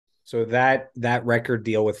So that record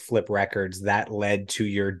deal with Flip Records that led to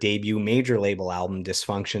your debut major label album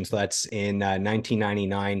Dysfunction. So that's in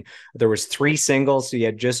 1999. There was three singles. So you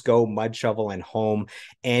had Just Go, Mudshovel, and Home.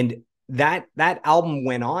 And that album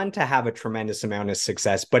went on to have a tremendous amount of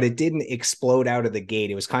success, but it didn't explode out of the gate.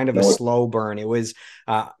 It was kind of a No, slow burn. It was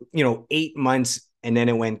 8 months and then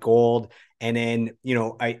it went gold. And then,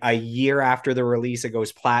 a year after the release, it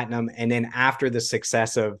goes platinum. And then after the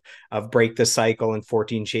success of Break the Cycle and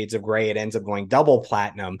 14 Shades of Grey, it ends up going double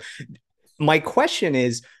platinum. My question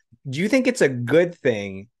is, do you think it's a good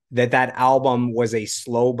thing that that album was a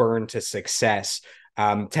slow burn to success,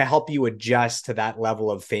 to help you adjust to that level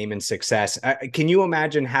of fame and success? Can you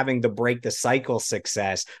imagine having the Break the Cycle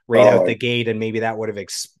success right out oh the gate, and maybe that would have,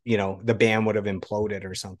 the band would have imploded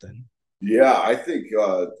or something? yeah, I think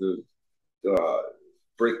the uh,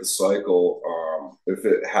 break the cycle. If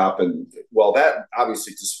it happened, well, that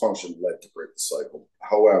obviously dysfunction led to break the cycle.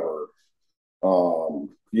 However,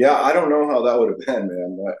 yeah, I don't know how that would have been,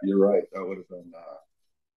 man. You're right. That would have been.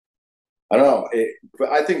 I don't know, but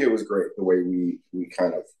I think it was great the way we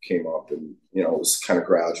kind of came up, and it was kind of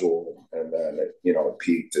gradual, and then it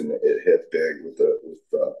peaked and it hit big with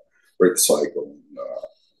break the cycle and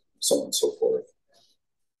so on and so forth.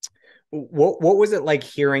 What was it like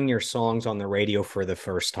hearing your songs on the radio for the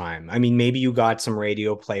first time? I mean, maybe you got some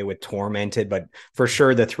radio play with Tormented, but for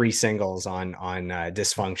sure the three singles on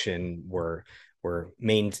Dysfunction were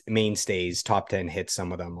mainstays, top 10 hits,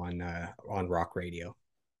 some of them on rock radio.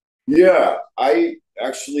 Yeah, I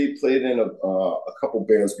actually played in a couple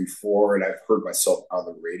bands before, and I've heard myself on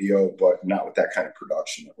the radio, but not with that kind of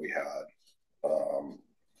production that we had.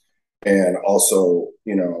 And also,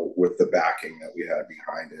 with the backing that we had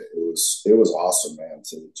behind it, it was awesome, man,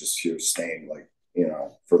 to just hear Stain like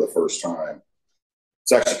for the first time.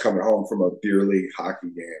 It's actually coming home from a beer league hockey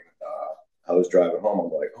game. I was driving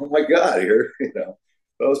home. I'm like, oh my god, here, that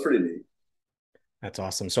was pretty neat. That's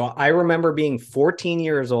awesome. So I remember being 14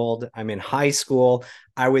 years old. I'm in high school.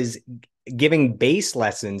 I was giving bass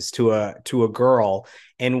lessons to a girl,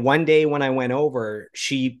 and one day when I went over,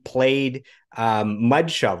 she played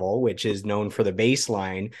Mudshovel, which is known for the bass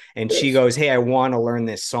line, and she Yes. goes, "Hey, I want to learn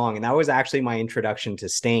this song," and that was actually my introduction to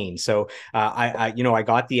Stain. So I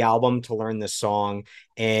got the album to learn the song,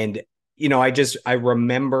 and I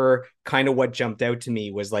remember kind of what jumped out to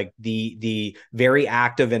me was like the very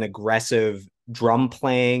active and aggressive drum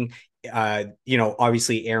playing,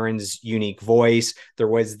 obviously Aaron's unique voice. There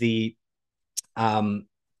was the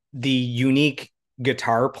unique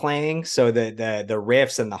guitar playing, so the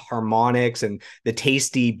riffs and the harmonics and the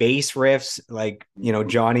tasty bass riffs, like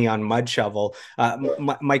Johnny on Mudshovel.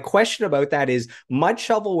 My question about that is,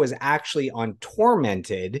 Mudshovel was actually on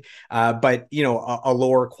Tormented, but a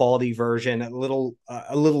lower quality version, a little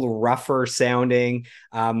rougher sounding.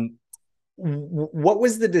 What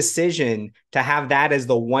was the decision to have that as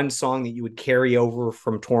the one song that you would carry over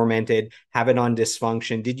from Tormented, have it on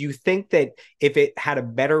Dysfunction? Did you think that if it had a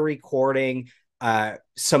better recording,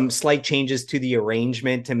 some slight changes to the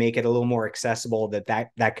arrangement to make it a little more accessible,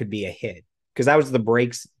 that could be a hit? Because that was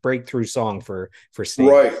the breakthrough song for Sting.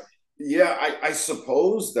 Right. Yeah, I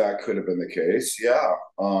suppose that could have been the case. Yeah.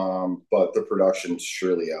 But the production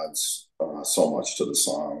surely adds so much to the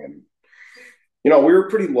song. And, we were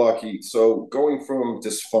pretty lucky. So going from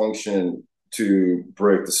Dysfunction to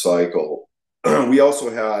Break the Cycle, we also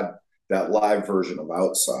had that live version of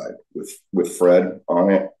Outside with Fred on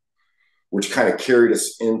it, which kind of carried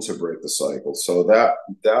us into Break the Cycle. So that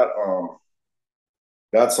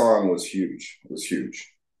song was huge. It was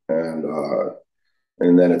huge. And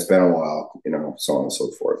then it's been a while, so on and so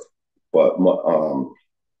forth. But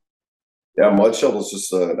yeah, Mud Shovel's just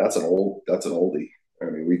that's an oldie. I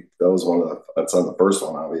mean, we that was one of that's on the first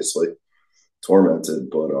one, obviously, Tormented.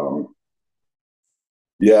 But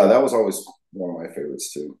yeah, that was always one of my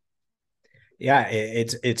favorites too. Yeah,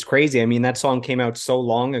 it's crazy. I mean, that song came out so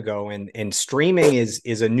long ago, and streaming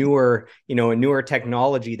is a newer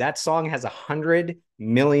technology. That song has 100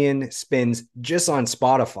 million spins just on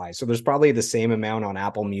Spotify. So there's probably the same amount on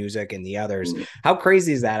Apple Music and the others. Mm. How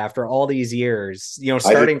crazy is that after all these years, I did,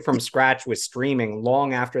 starting from scratch with streaming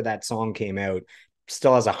long after that song came out,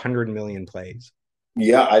 still has 100 million plays.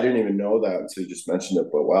 yeah, I didn't even know that until you just mentioned it.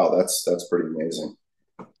 But wow, that's pretty amazing.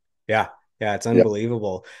 Yeah, yeah, it's Yeah,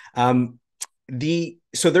 unbelievable.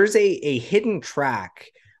 So there's a hidden track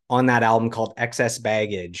on that album called Excess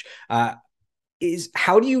Baggage. Is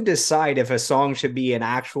How do you decide if a song should be an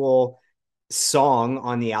actual song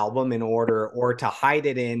on the album in order, or to hide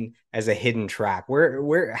it in as a hidden track?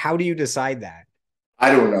 How do you decide that? I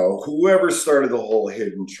don't know. Whoever started the whole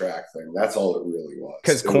hidden track thing, that's all it really was.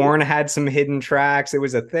 Because It was Korn had some hidden tracks. It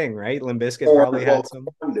was a thing, right? Limp Bizkit Korn. probably Well, had some.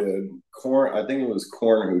 Korn did. Korn, I think it was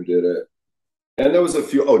Korn who did it. And there was a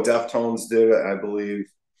few, Deftones did it, I believe.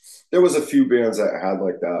 There was a few bands that had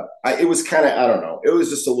like that. It was kind of, I don't know. It was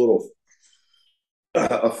just a little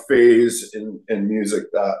a phase in music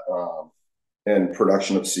that and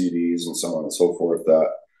production of CDs and so on and so forth that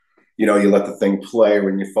you let the thing play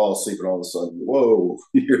when you fall asleep and all of a sudden, whoa,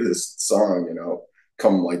 you hear this song,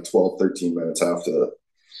 come like 12, 13 minutes after the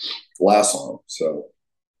last song. So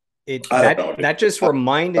It I don't know. that just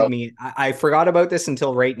reminded me. I forgot about this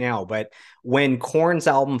until right now, but when Korn's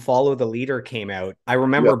album "Follow the Leader" came out, I Yeah,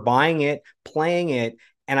 remember buying it, playing it,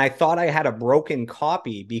 and I thought I had a broken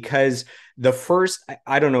copy because the first,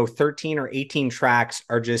 I don't know, 13 or 18 tracks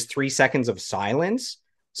are just 3 seconds of silence.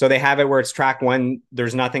 So they have it where it's track one,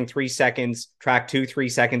 there's nothing, 3 seconds, track two, 3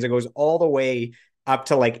 seconds. It goes all the way up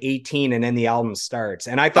to like 18, and then the album starts.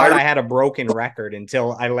 And I thought I I had a broken record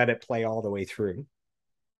until I let it play all the way through.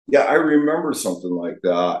 yeah, I remember something like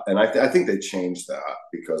that, and I think they changed that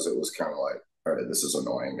because it was kind of like, all right, this is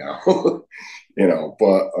annoying now,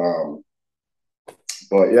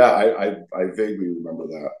 but yeah, I vaguely remember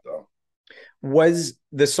that though. Was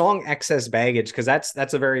the song "Excess Baggage," because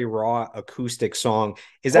that's a very raw acoustic song,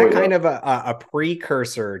 is Oh that yeah, kind of a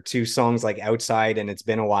precursor to songs like "Outside" and "It's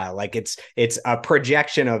Been a While"? Like it's a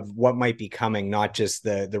projection of what might be coming, not just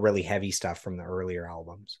the really heavy stuff from the earlier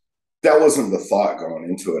albums. that wasn't the thought going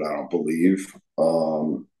into it. I don't believe.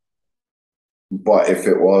 But if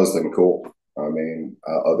it was, then cool. I mean,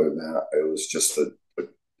 other than that, it was just a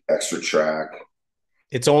extra track.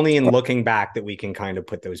 It's only in looking back that we can kind of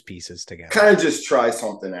put those pieces together. Kind of just try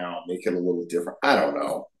something out, make it a little different. I don't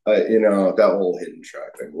know. That whole hidden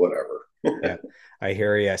track thing, whatever. Yeah, I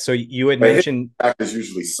hear you. So you had My hidden mentioned, track is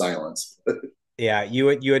usually silence. yeah, you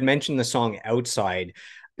had mentioned the song "Outside."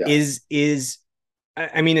 Yeah. Is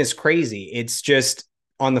I mean, it's crazy. It's just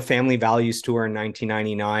on the Family Values tour in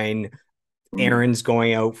 1999. Mm-hmm. Aaron's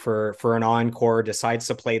going out for an encore, decides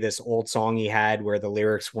to play this old song he had where the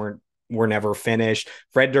lyrics were never finished.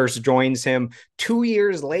 Fred Durst joins him. 2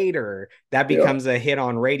 years later, that Yeah. becomes a hit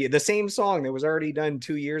on radio. The same song that was already done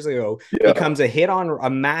 2 years ago Yeah. becomes a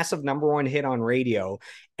massive number 1 hit on radio.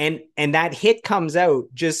 And that hit comes out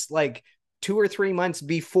just like 2 or 3 months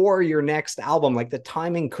before your next album. Like the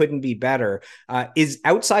timing couldn't be better. Is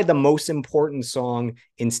 "Outside" the most important song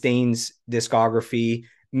in Stain's discography?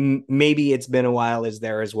 Maybe "It's Been a While" is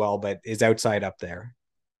there as well, but is "Outside" up there?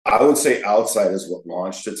 I would say outside is what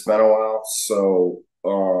launched. It's been a while. So,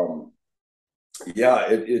 yeah,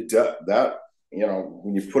 that,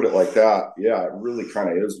 when you put it like that, yeah, it really kind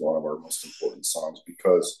of is one of our most important songs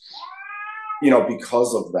because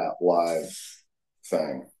of that live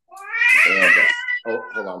thing. And,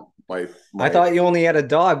 hold on. I My, thought you only had a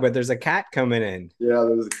dog, but there's a cat coming in. yeah,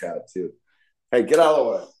 there's a cat too. Hey, get out of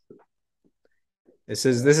the way. This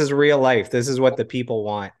is real life. This is what the people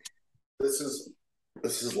want. This is,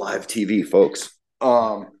 this is live TV, folks.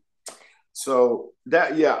 So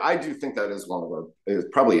that, yeah, I do think that is one of our,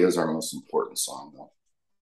 it probably is our most important song though.